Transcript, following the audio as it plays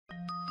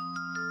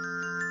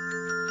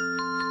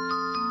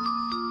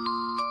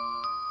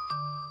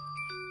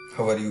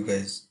How are you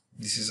guys?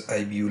 This is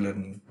IBU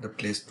Learning, the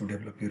place to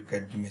develop your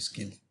CAD BIM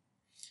skills.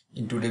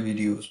 In today's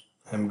videos,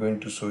 I'm going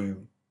to show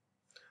you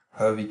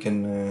how we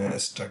can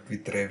start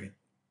with Revit.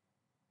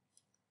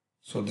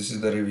 So this is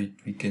the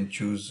Revit. We can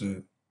choose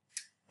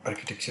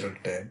architectural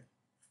tab.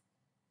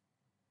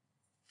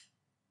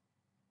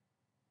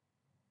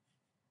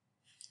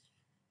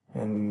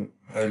 And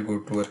I'll go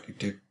to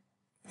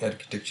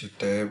architecture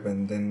tab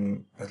and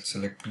then I'll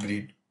select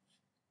grid.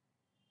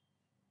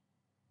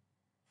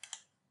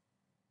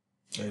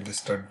 I'll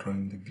start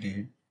drawing the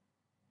grid.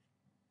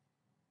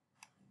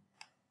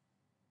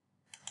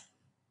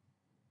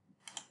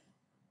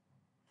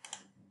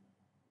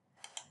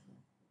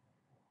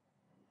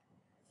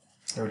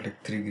 I will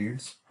take 3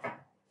 grids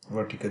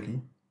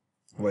vertically,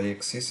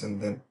 y-axis, and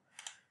then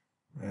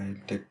I'll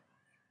take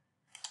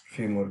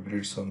few more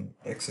grids on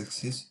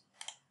x-axis.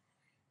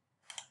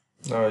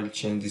 Now I'll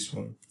change this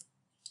one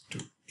to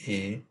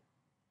A.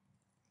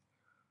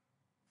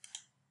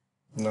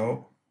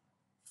 Now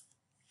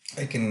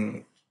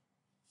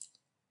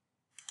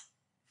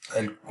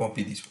I'll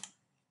copy this one.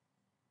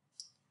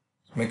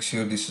 Make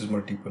sure this is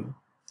multiple.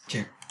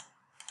 Check.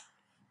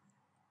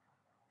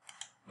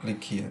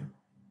 Click here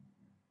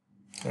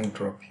and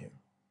drop here.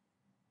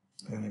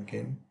 And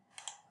again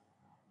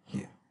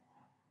here.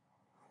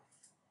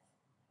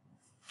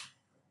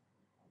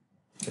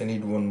 I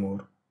need one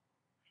more.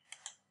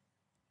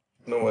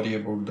 Don't worry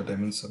about the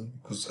dimension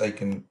because I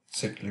can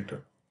set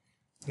later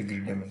the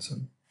grid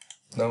dimension.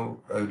 Now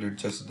I will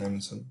adjust the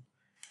dimension.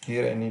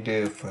 Here I need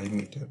a 5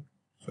 meter.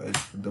 So I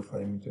put the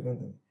 5 meter and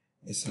then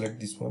I select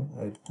this one.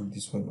 I put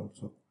this one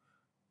also.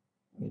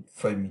 Need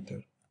 5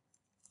 meter.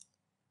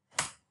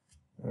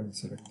 I will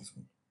select this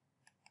one.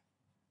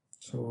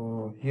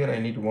 So here I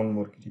need one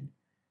more grid.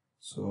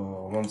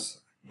 So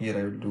once here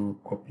I will do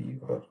copy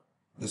or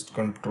just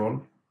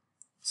Control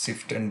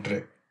Shift and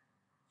drag.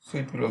 So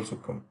it will also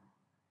come.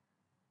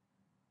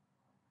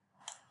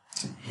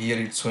 See, here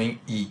it's showing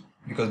E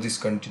because this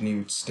continue,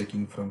 it's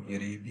taking from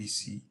here A, B,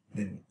 C,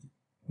 then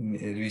E,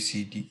 B,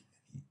 C, D.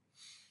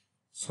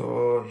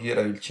 So here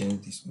I will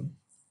change this one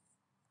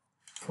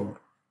for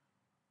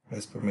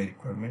as per my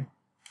requirement.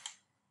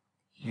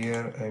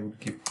 Here I will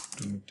give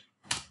 2 meter.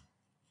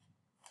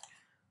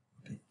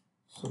 Okay,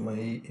 so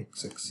my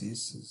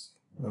x-axis is,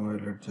 now I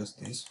will adjust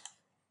this.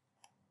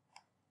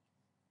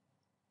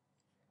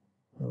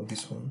 Now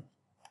this one,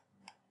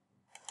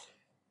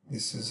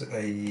 this is,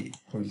 I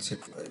will set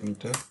 5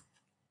 meter.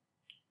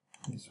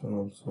 This one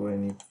also I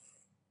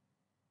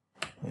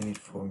need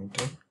 4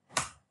 meter.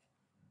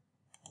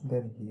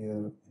 Then here I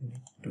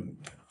need 2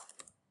 meter.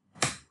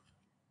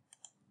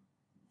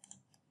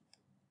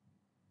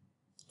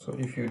 So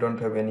if you don't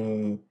have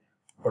any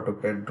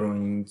AutoCAD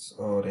drawings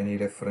or any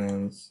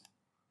reference,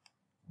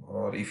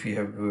 or if you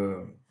have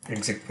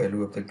exact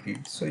value of the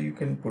grid, so you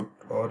can put,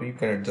 or you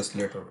can adjust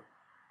later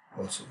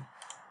also.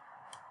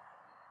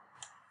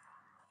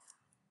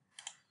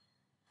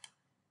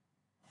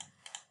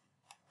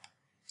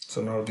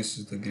 So now this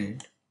is the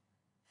grid.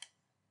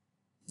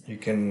 You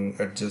can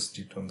adjust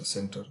it on the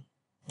center,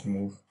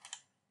 move.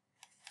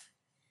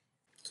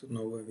 So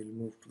now I will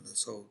move to the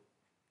south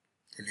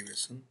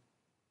elevation.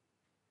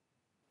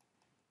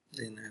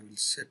 Then I will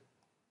set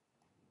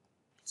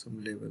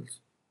some levels.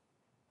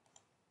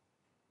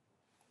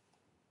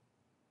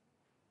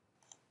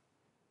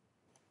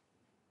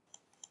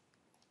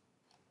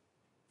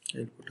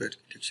 I'll put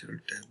architectural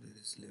tab,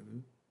 there is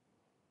level.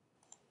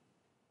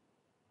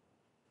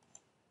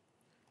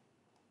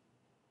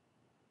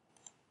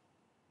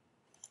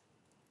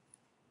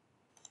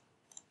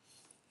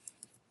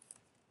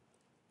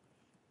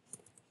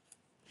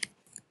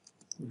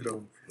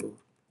 Ground floor.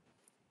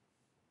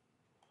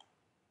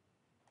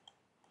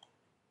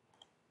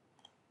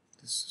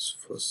 This is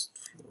first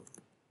floor.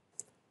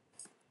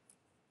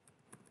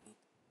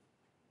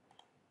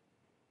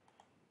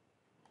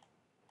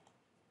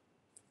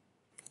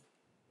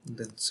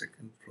 Then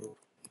second floor.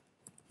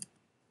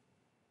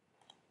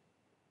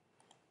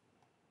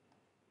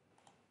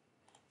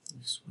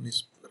 This one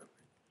is pyramid.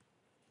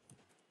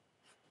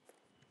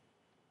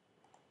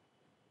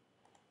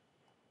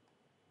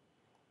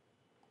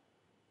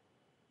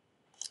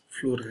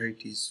 Floor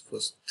height is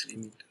first 3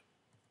 meter.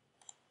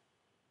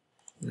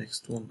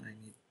 Next one I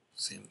need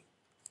same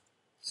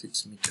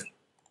 6 meter.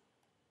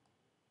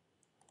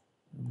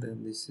 And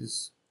then this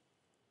is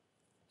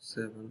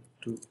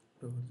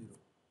 7200.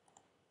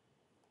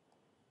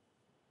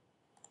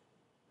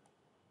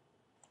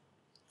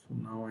 So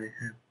now I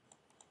have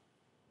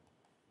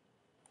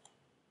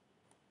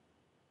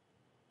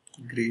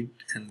grid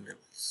and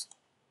levels.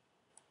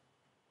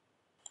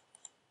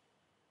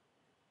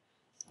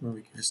 Now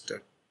we can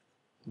start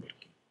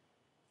working.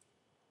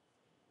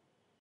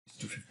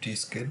 To 50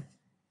 scale.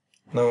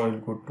 Now I will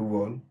go to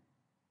wall.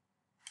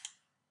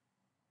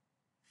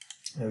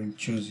 I will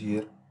choose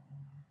here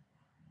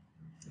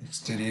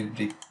exterior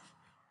brick.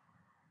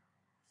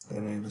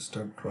 Then I will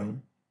start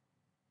drawing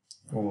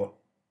wall.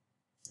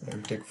 I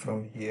will take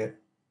from here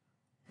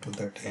to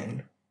that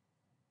end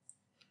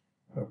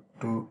up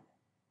to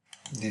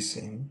this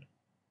end.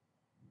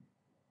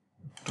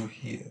 to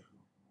here,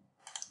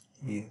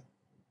 here,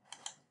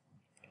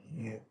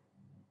 here,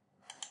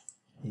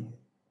 here.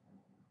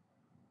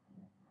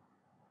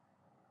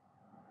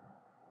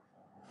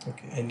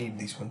 Okay, I need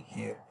this one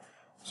here.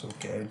 So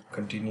okay, I'll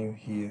continue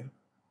here.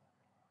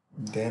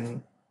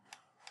 Then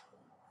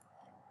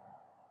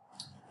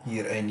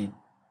here I need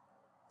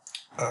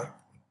R.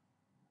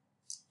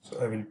 So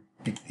I will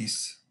pick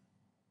this,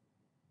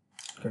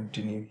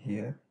 continue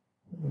here,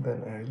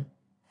 then I will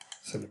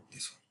select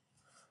this one.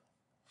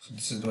 So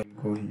this is when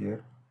I go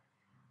here,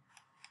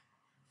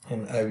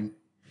 and I will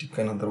pick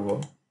another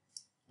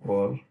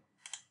wall,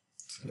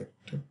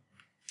 select.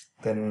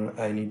 Then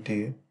I need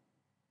a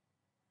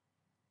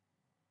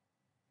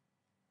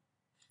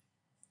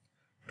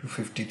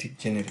 250 thick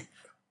generic.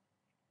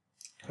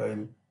 I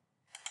will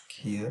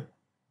here,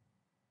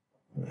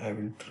 and I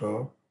will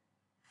draw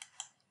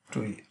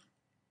to here.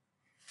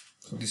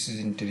 So this is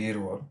interior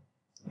wall.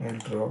 I will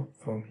draw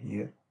from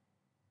here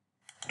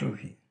to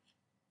here.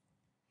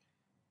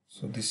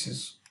 So this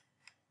is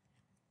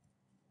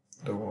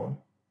the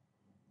wall.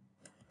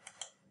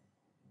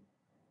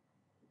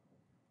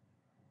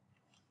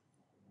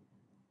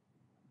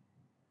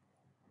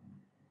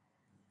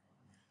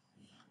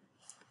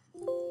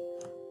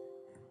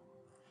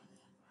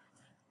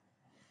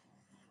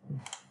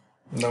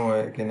 Now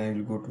I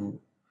will go to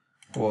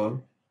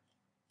wall,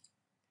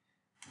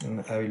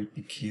 and I will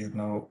pick here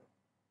now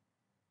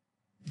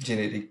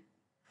generic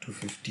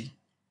 250.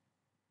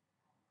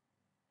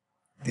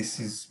 This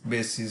is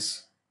base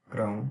is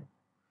ground.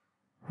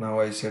 Now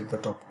I set the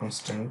top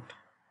constant,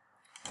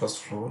 first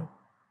floor,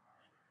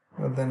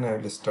 and then I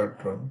will start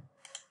drawing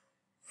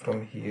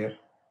from here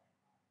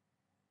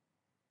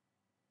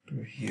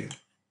to here,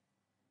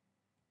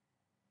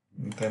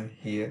 and then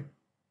here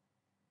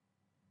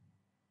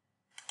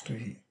to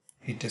here.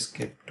 Hit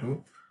escape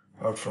to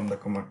out from the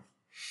command.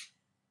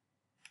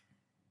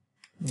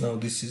 Now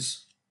this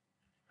is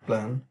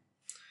plan.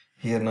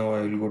 Here now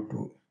I will go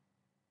to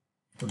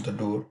put the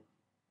door.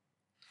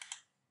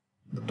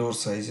 The door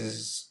size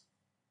is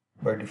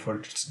by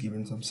default, it's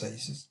given some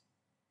sizes.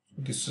 So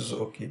this is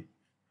okay.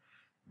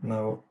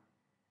 Now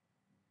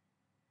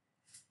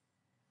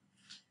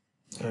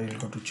I will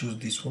go to choose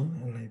this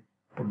one, and I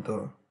put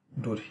the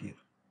door here.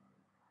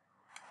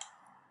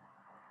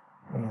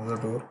 Another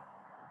door.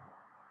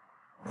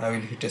 I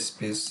will hit a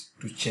space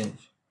to change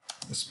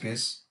the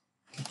space,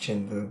 to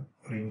change the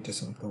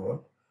orientation of the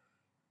wall.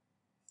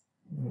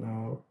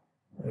 Now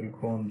I will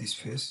go on this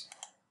face.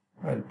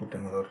 I will put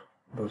another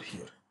door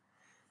here.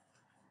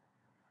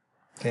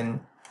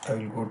 Then I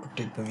will go to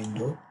take the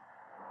window.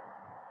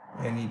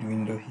 I need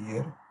window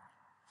here,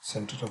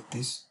 center of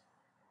this.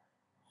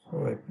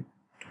 So I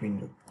put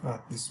window.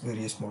 This is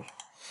very small.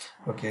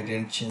 Okay, I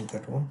didn't change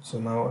that one. So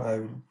now I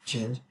will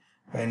change.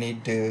 I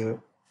need a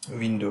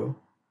window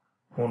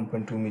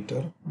 1.2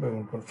 meter by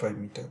 1.5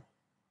 meter.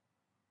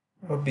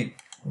 A big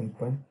 1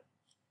 point.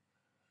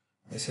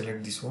 I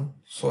select this one,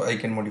 so I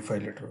can modify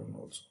later on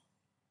also.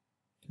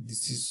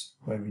 This is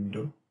my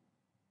window.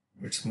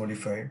 It's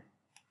modified.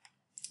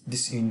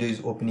 This window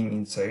is opening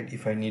inside.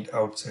 If I need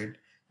outside,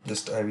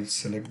 just I will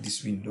select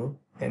this window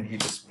and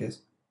hit space,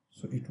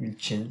 so it will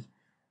change.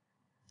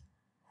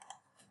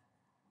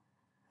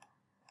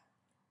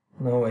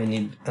 Now I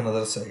need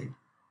another side,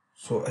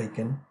 so I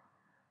can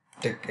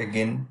take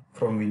again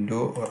from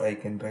window, or I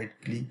can right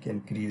click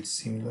and create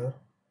similar,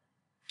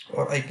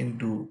 or I can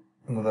do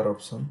another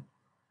option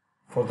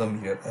for the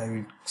mirror. I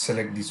will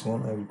select this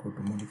one. I will go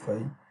to modify,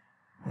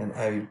 and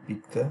I will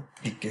pick the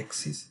pick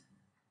axis.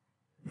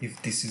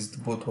 If this is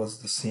both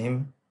was the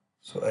same,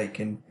 so I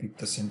can pick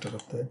the center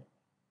of that,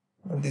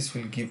 and this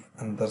will give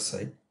another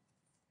side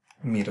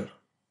mirror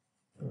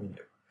the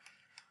window.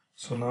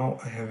 So now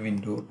I have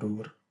window,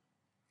 door.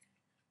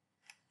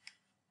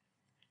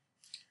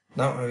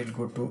 Now I will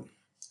go to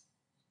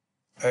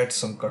add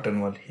some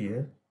curtain wall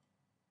here.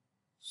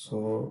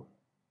 So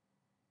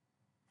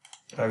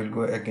I will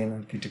go again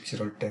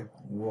architectural tab,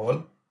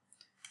 wall.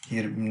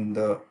 Here in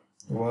the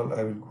wall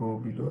I will go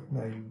below, and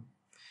I will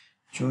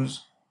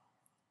choose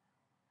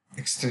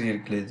exterior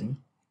glazing,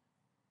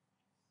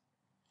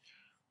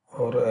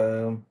 or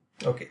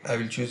okay, I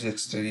will choose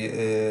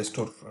exterior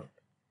storefront.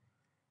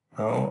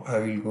 Now I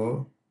will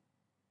go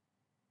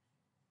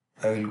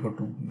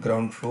to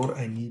ground floor.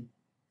 I need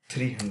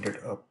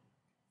 300 up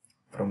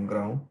from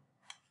ground,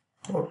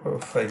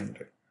 or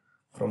 500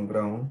 from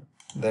ground.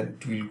 Then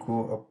it will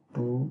go up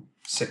to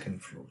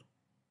second floor.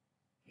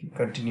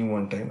 Continue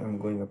one time. I'm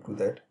going up to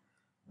that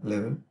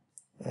level,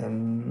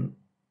 and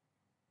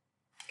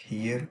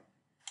here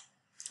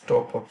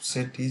top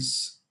offset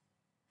is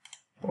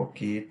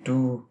okay,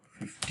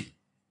 250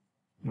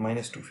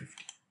 minus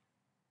 250,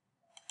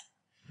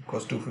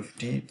 because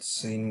 250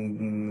 it's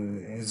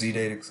in Z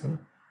direction,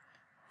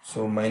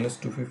 so minus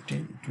 250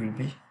 it will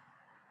be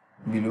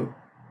below.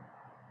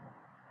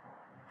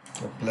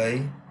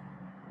 Apply,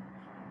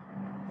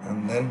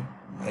 and then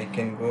I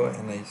can go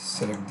and I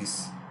select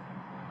this.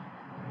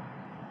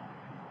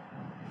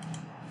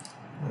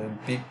 I will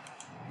pick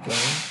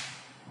plan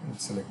and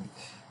select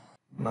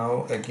it.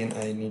 Now again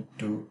I need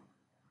to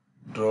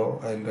draw.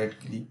 I'll right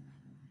click,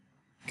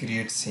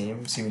 create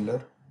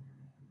similar.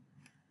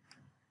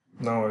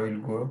 Now I will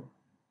go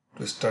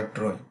to start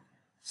drawing.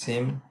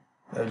 Same,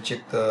 I will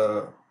check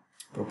the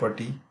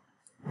property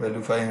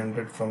value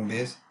 500 from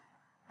base.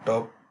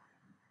 Top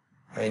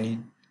I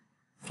need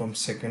from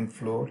second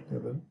floor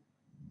level,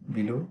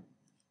 below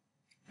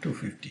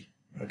 250.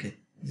 Okay,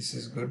 this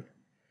is good.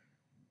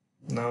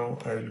 Now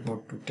I will go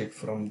to take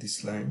from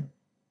this line,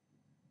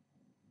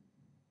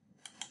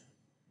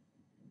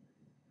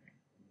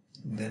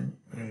 then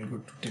I will go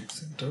to take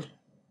center,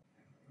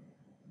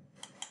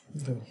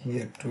 then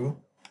here to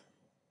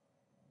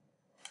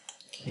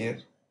here,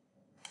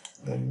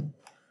 then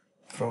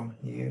from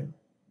here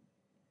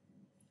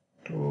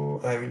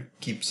to, I will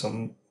keep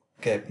some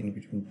gap in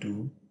between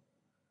two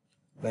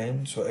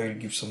lines, so I will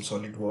give some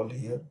solid wall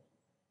here.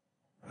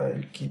 I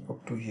will keep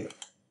up to here.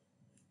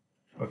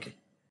 Okay,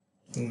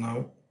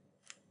 now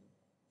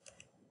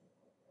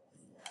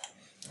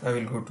I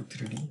will go to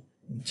 3D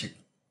and check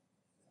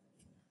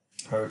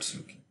how it's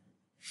looking.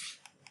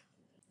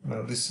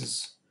 Now this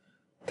is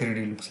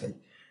 3D looks like.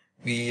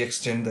 We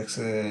extend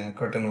the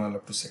curtain wall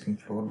up to second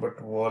floor, but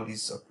wall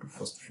is up to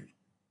first floor.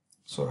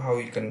 So how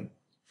you can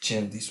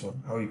change this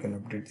one, how you can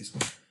update this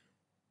one?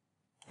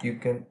 You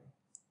can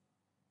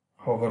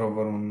hover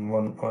over on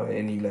one or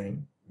any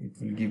line. It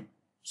will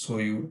show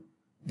you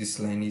this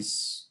line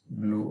is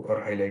blue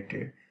or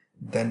highlighted.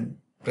 Then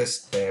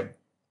press tab.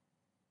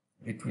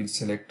 It will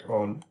select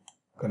all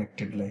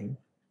connected line.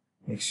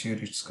 Make sure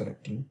it's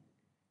connecting.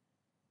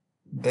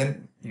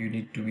 Then you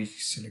need to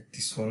select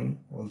this one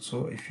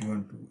also. If you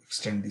want to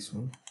extend this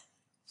one,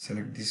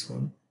 select this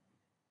one,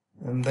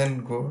 and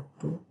then go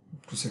to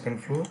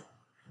second floor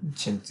and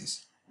change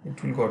this.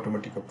 It will go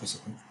automatic up to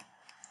second floor.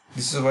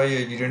 This is why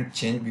I didn't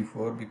change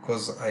before,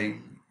 because I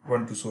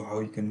want to show how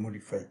you can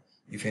modify.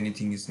 If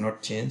anything is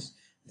not changed,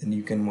 then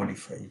you can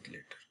modify it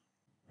later.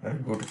 I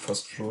will go to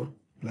first floor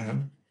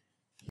plan.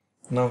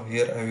 Now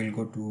here I will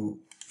go to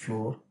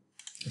floor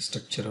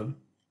structural,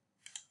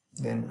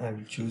 then I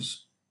will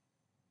choose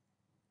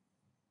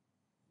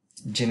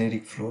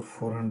generic floor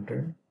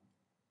 400.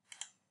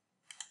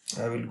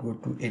 I will go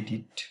to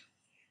edit.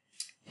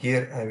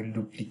 Here I will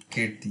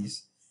duplicate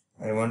these.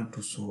 I want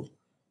to show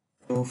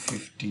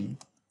 250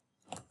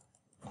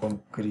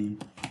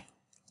 concrete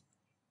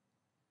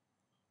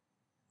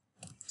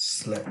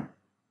slab.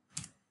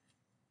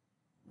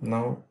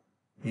 Now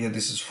here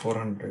this is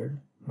 400.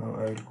 Now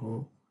I will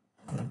go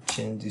and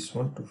change this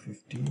one to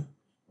 50.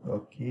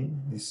 Okay,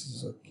 this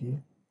is okay.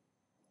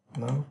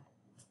 Now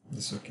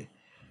this is okay.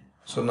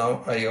 So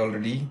now I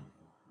already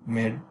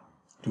made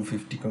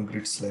 250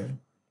 concrete slab,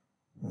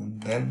 and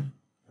then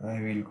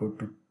I will go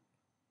to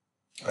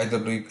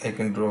either I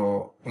can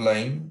draw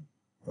line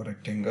or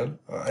rectangle.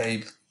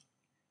 I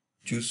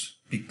choose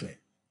pick line.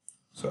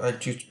 So I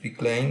choose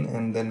pick line,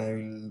 and then I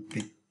will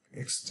pick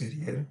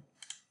exterior.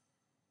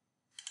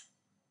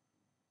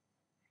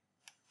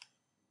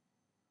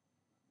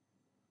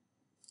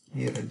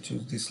 Here I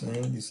choose this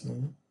line, this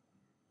line.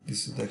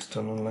 This is the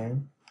external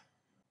line.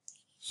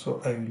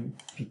 So I will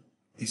pick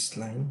this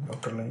line,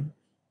 outer line.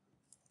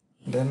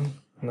 Then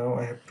now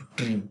I have to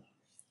trim.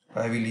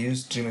 I will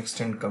use trim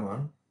extend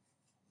command,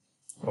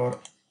 or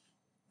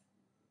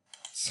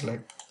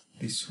select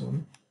this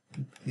one,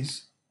 pick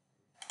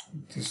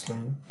this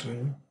line,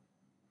 trim.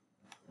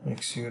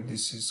 Make sure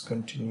this is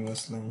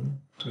continuous line,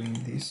 trim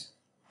this,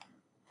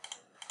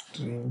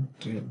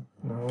 trim.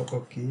 Now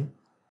okay.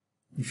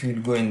 If you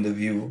go in the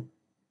view,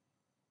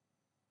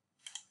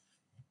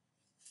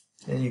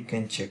 then you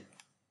can check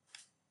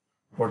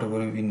whatever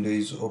window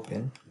is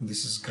open.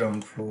 This is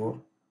ground floor.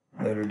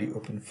 I already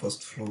opened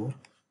first floor.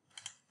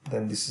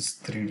 Then this is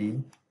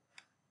 3D.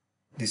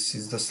 This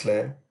is the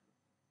slab.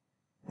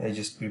 I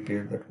just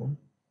prepared that one.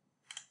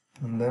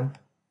 And then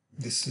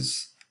this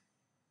is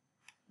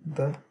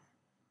the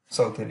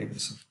south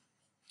elevation.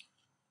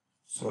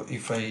 So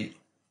if I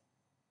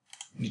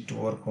need to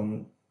work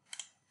on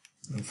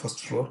the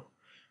first floor,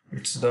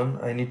 it's done.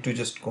 I need to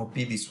just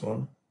copy this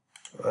one.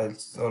 I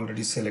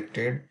already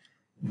selected.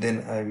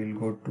 Then I will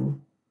go to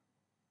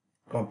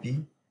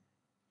copy,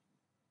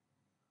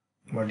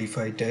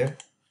 modify tab,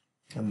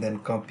 and then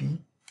copy.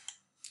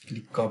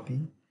 Click copy.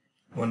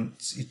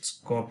 Once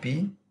it's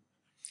copy,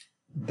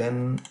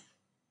 then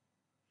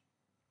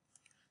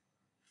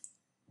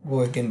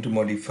go again to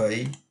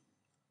modify,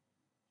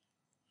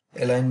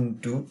 align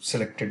to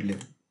selected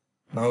level.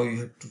 Now you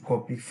have to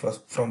copy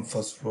from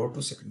first floor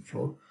to second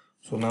floor.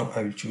 So now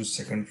I will choose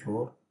second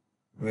floor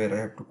where I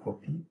have to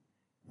copy,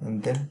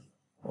 and then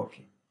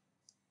okay.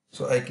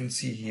 So I can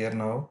see here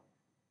now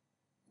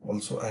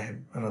also I have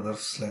another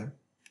slab,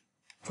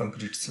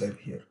 concrete slab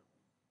here.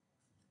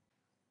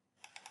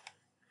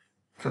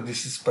 So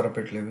this is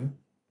parapet level.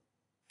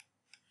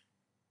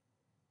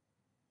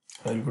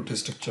 I will go to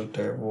structural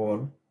tab,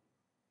 wall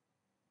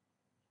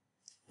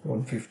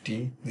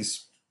 150.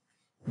 This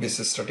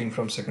is starting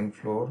from second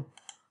floor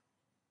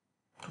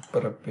to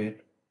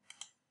parapet.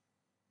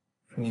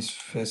 Finish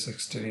face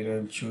exterior I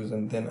will choose,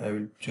 and then I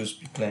will choose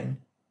pick line.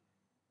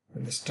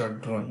 and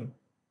start drawing.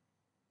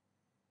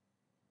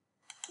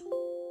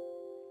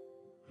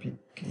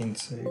 Pick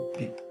inside,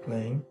 pick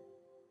plane,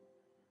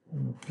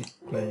 pick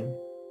plane,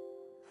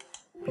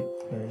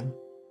 pick plane,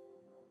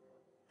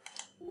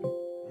 pick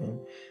plane.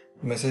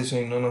 Message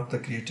saying none of the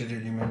created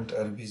elements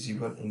are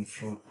visible in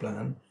floor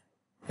plan.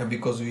 And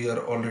because we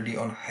are already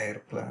on higher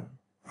plan,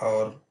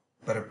 our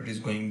parapet is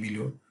going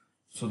below,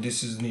 so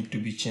this is need to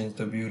be changed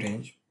the view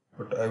range,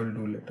 but I will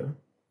do later.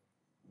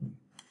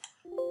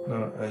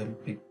 Now I'll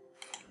pick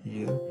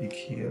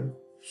here,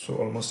 so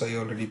almost I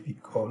already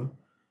pick all.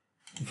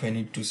 If I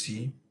need to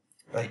see,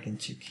 I can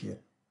check here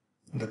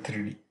the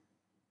 3D.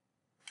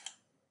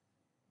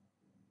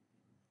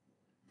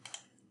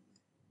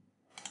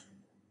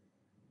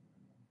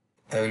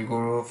 I will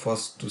go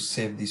first to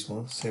save this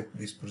one, save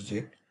this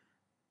project,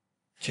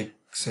 check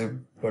save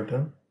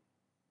button,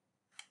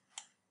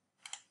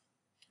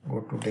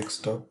 go to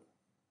desktop,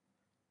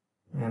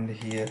 and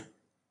here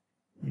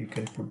you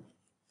can put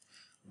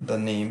the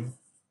name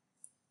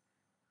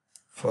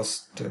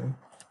first,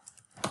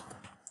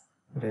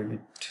 Revit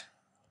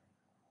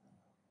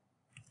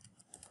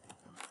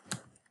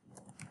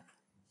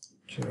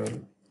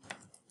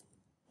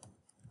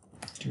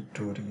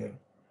Tutorial.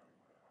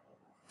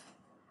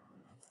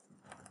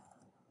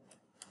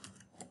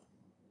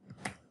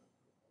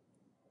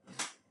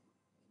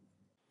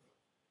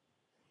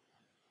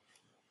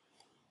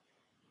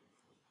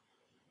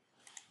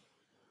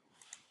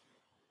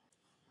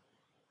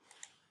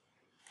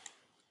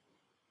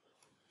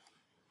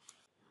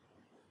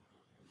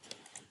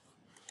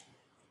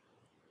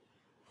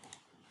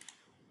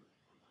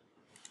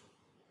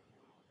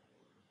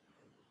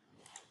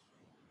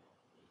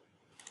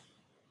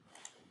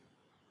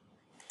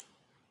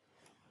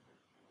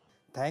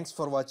 Thanks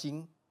for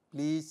watching.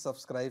 Please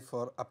subscribe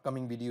for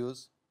upcoming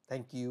videos.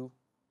 Thank you.